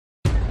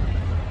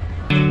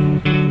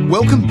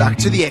Welcome back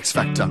to The X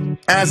Factor.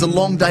 As a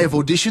long day of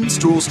auditions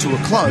draws to a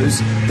close,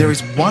 there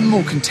is one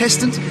more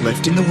contestant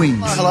left in the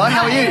wings. Hello,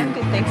 how are you? I'm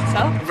good, thanks,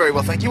 yourself. Very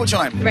well, thank you. What's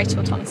your name?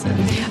 Rachael Thompson.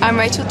 I'm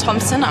Rachael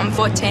Thompson, I'm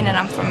 14 and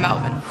I'm from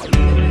Melbourne.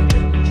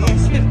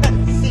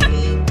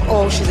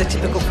 Oh, she's a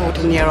typical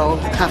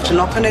 14-year-old. Have to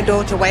knock on her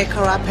door to wake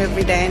her up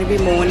every day and every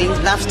morning.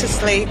 Loves to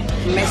sleep,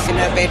 mess in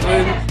her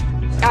bedroom.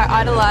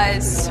 I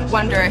idolise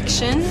One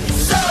Direction.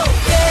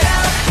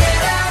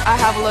 I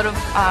have a lot of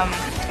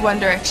One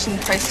Direction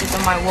posters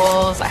on my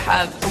walls. I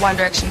have the One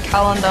Direction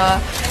calendar.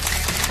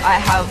 I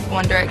have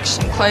One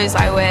Direction clothes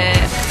I wear.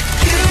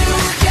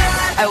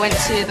 I went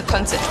to the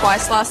concert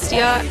twice last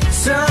year.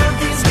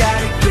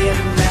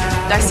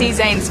 I see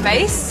Zayn's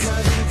face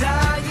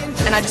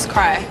and I just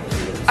cry.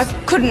 I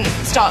couldn't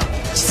stop.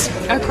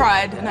 I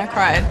cried and I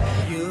cried.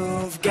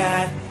 You've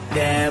got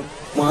that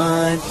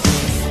one.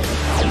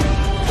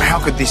 How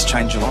could this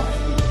change your life?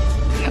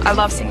 I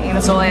love singing.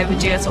 That's all I ever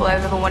do. That's all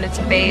I've ever wanted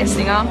to be, a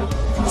singer.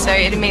 So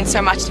it means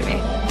so much to me.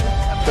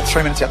 Got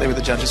 3 minutes out there with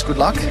the judges. Good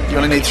luck. You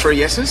only need 3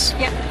 yeses.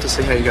 Yep. To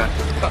see how you go.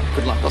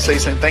 Good luck. I'll see you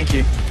soon. Thank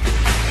you.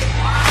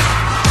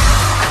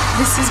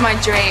 This is my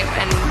dream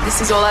and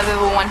this is all I've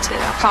ever wanted.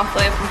 I can't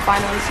believe I'm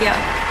finally here.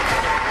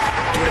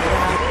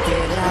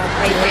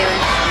 Are you really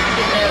a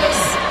bit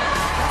nervous?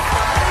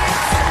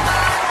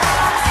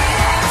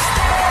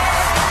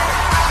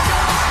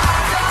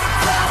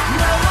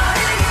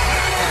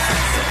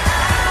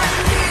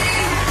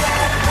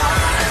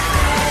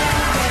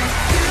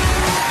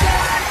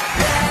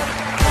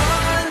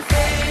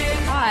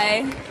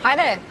 Hi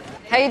there.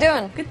 How you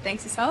doing? Good,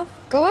 thanks, yourself.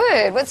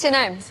 Good. What's your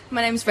name?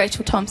 My name's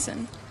Rachael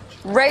Thompson.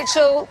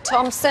 Rachael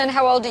Thompson.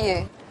 How old are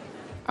you?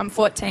 I'm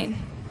 14.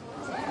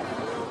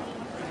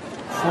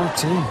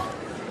 14.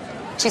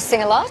 Do you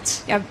sing a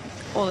lot? Yeah,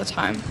 all the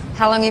time.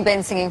 How long have you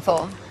been singing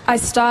for? I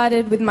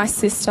started with my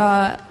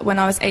sister when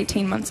I was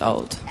 18 months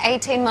old.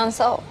 18 months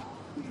old.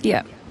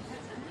 Yeah.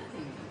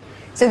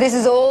 So this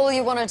is all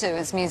you want to do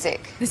is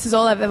music? This is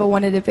all I've ever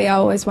wanted to be. I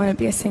always wanted to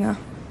be a singer.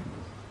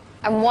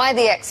 And why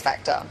the X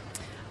Factor?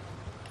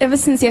 Ever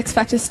since the X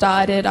Factor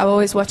started, I've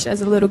always watched it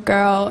as a little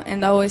girl,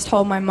 and I always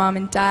told my mum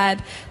and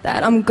dad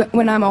that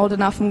when I'm old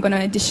enough, I'm going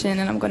to audition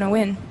and I'm going to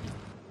win.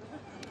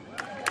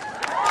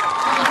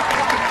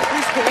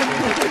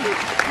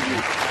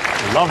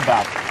 Love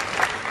that.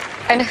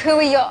 And who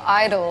are your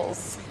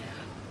idols?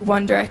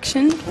 One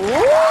Direction.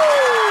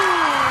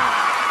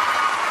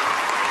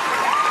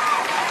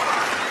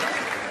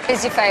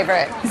 Who's your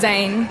favourite?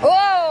 Zayn.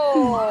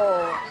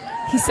 Whoa!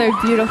 He's so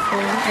beautiful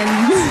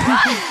and...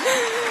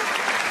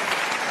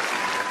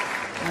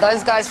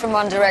 Those guys from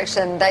One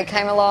Direction, they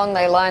came along,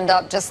 they lined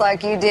up just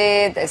like you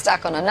did, they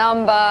stuck on a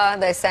number,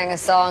 they sang a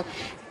song.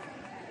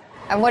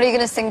 And what are you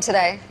going to sing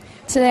today?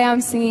 Today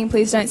I'm singing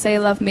Please Don't Say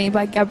You Love Me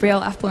by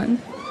Gabrielle Aplin.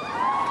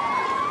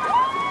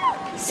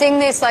 Sing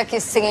this like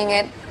you're singing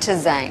it to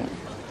Zayn.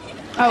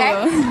 Okay?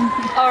 Oh,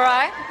 well. All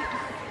right?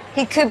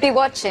 He could be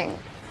watching.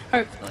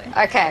 Hopefully.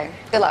 Okay,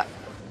 good luck.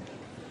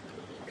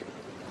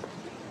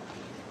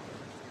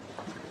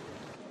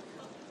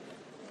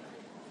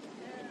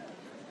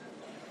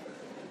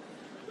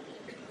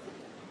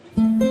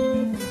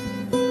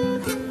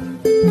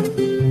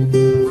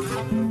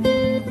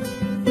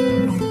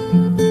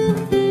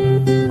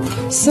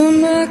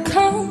 Summer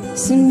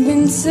comes and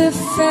winter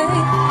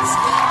fades,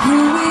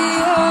 and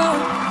we all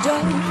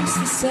dance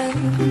the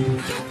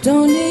same.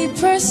 Don't need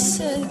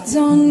pressure,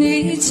 don't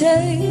need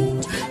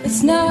change.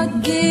 Let's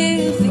not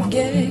give the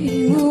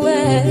game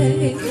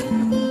away.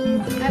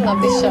 I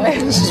love this show.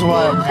 This is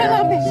why I'm here. I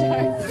love this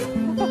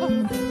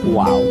show.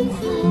 Wow.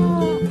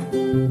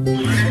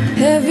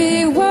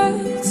 Heavy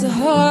words are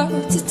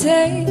hard to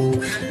take,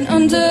 and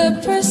under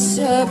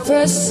pressure,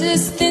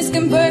 precious things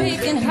can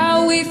break. And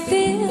how we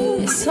feel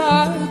is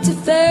hard to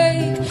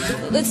fake.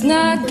 But let's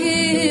not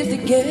give the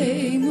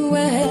game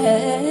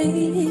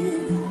away.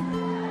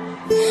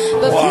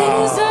 But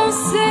please don't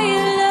say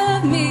you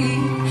love me,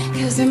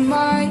 'cause I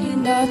might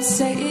not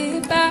say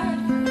it back.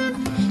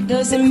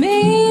 Doesn't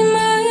mean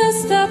I'll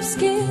stop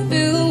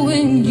skipping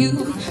when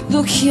you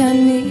look at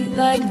me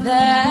like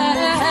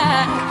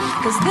that.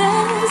 'Cause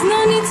there's no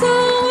need to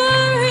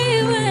worry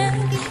when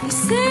you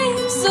say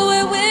so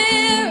where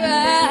we're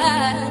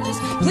at.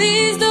 Just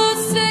please don't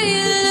say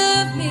you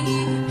love me,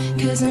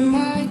 'cause I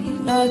might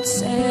not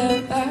say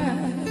it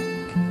back.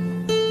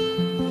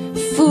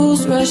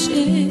 Fools rush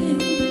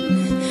in,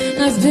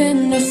 I've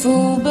been a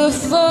fool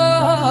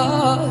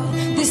before.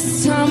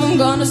 This time I'm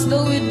gonna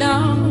slow it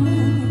down,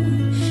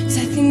 'cause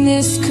I think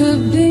this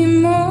could be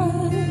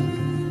more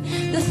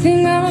the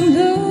thing I'm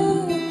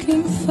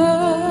looking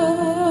for.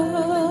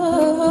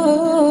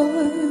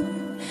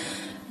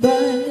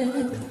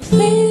 But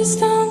please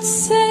don't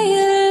say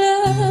you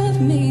love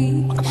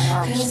me,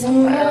 'cause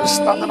I'm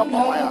not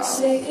gonna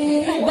say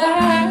it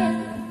back.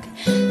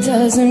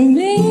 Doesn't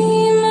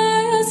mean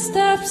I'll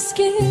stop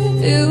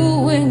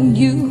skipping when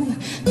you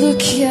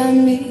look at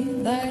me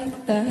like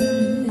that.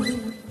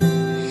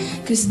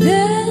 'Cause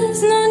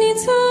there's no need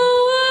to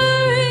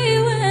worry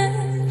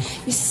when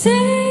you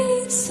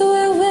say so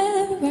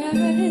we're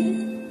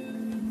right.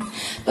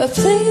 But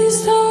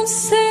please don't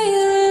say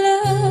you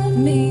love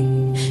me,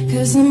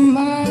 'cause I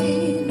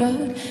might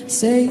not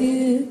say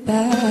it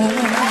back.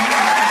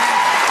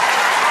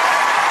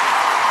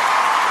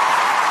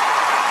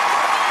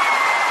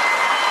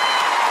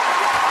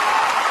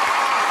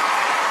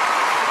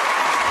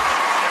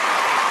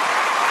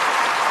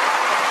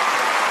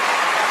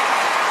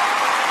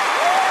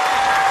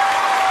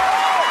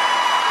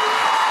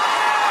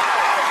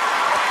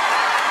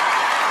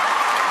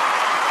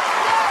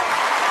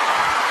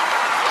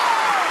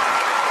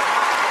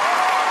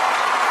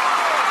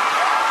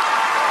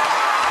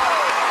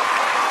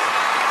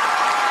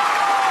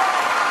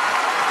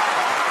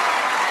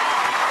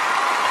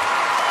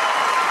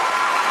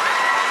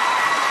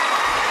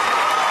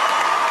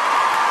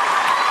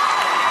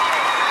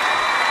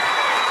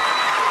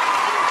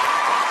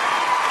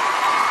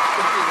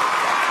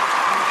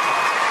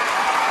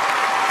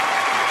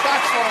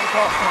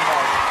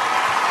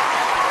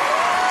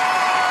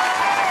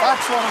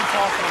 That's what I'm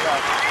talking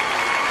about.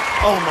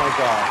 Oh my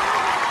God.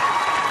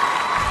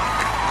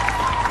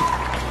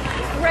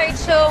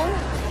 Rachel,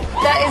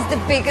 that is the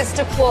biggest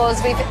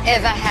applause we've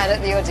ever had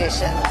at the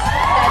audition.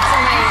 That's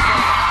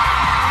amazing.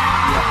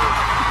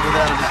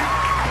 Without a doubt.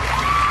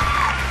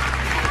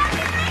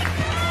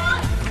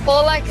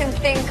 All I can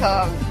think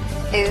of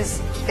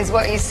is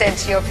what you said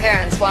to your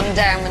parents. One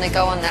day I'm going to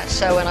go on that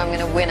show and I'm going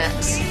to win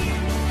it.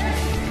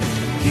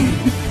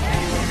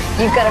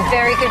 You've got a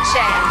very good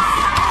chance.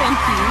 Thank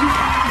you.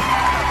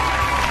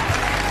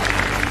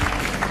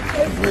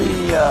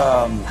 Every, I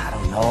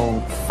don't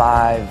know,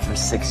 5 or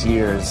 6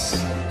 years,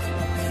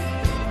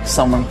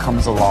 someone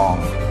comes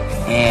along,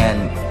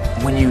 and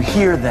when you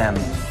hear them,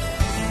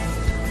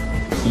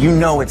 you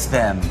know it's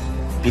them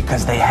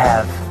because they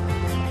have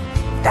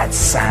that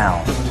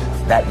sound,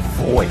 that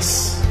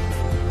voice.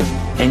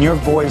 And your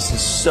voice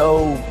is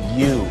so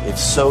you,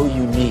 it's so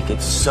unique,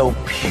 it's so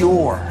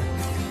pure,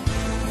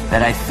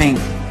 that I think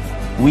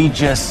we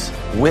just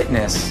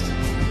witnessed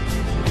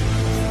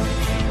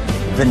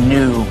the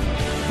new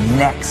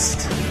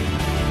next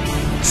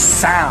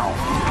sound.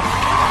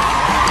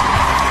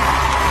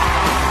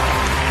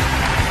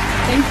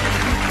 Thank you.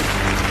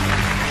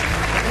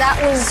 That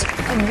was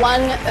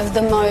one of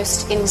the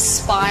most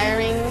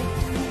inspiring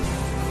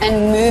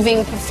and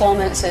moving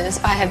performances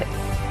I have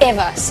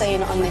ever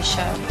seen on this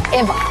show.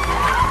 Ever.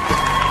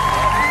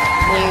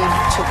 You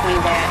took me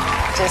there,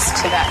 just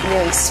to that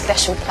really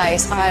special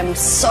place. I'm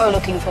so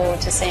looking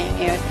forward to seeing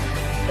you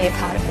be a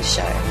part of the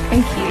show.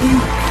 Thank you.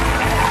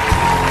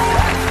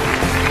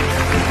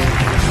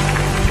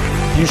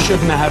 You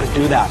shouldn't know how to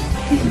do that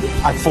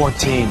at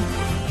 14.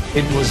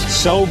 It was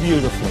so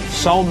beautiful,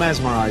 so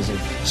mesmerizing,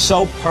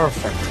 so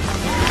perfect.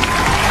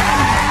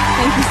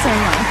 Thank you so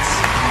much.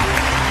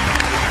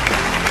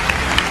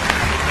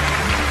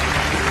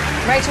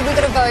 Rachel, we've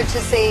got to vote to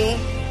see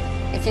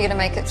if you're going to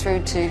make it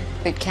through to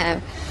boot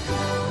camp.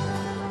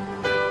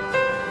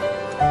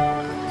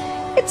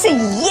 It's a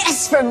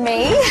yes from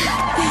me.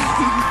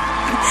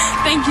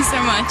 Thank you so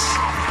much.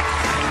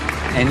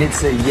 And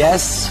it's a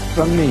yes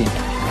from me.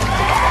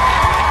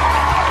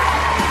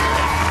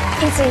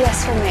 It's a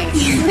yes from me.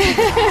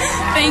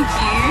 Thank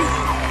you.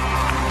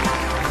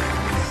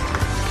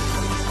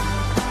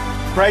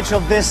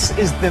 Rachel, this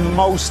is the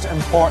most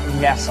important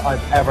yes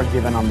I've ever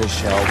given on this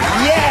show.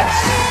 Yes!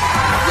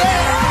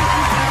 Yes!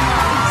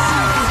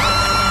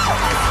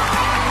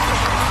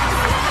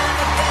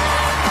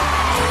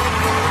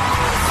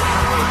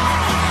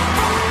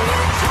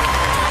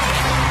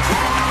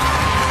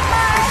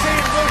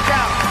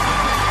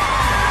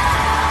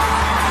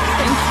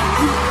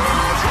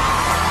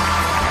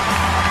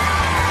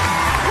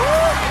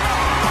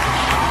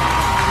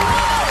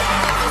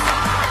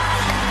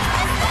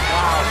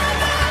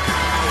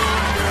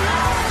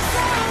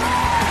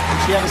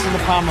 She had us in the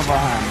palm of her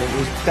hand. It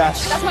was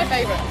that's my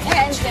favourite.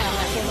 Hands down,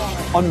 that's your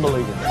moment.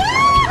 unbelievable.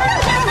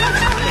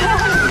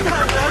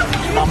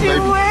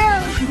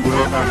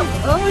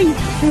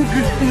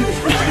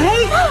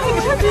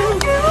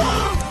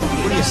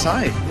 What do you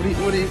say?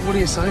 What do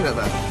you say about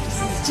that?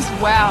 Just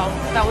wow,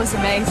 that was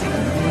amazing.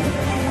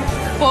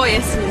 4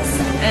 yeses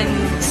and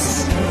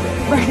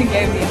Brandon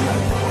gave me a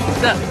hug.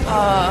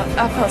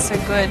 I felt so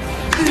good.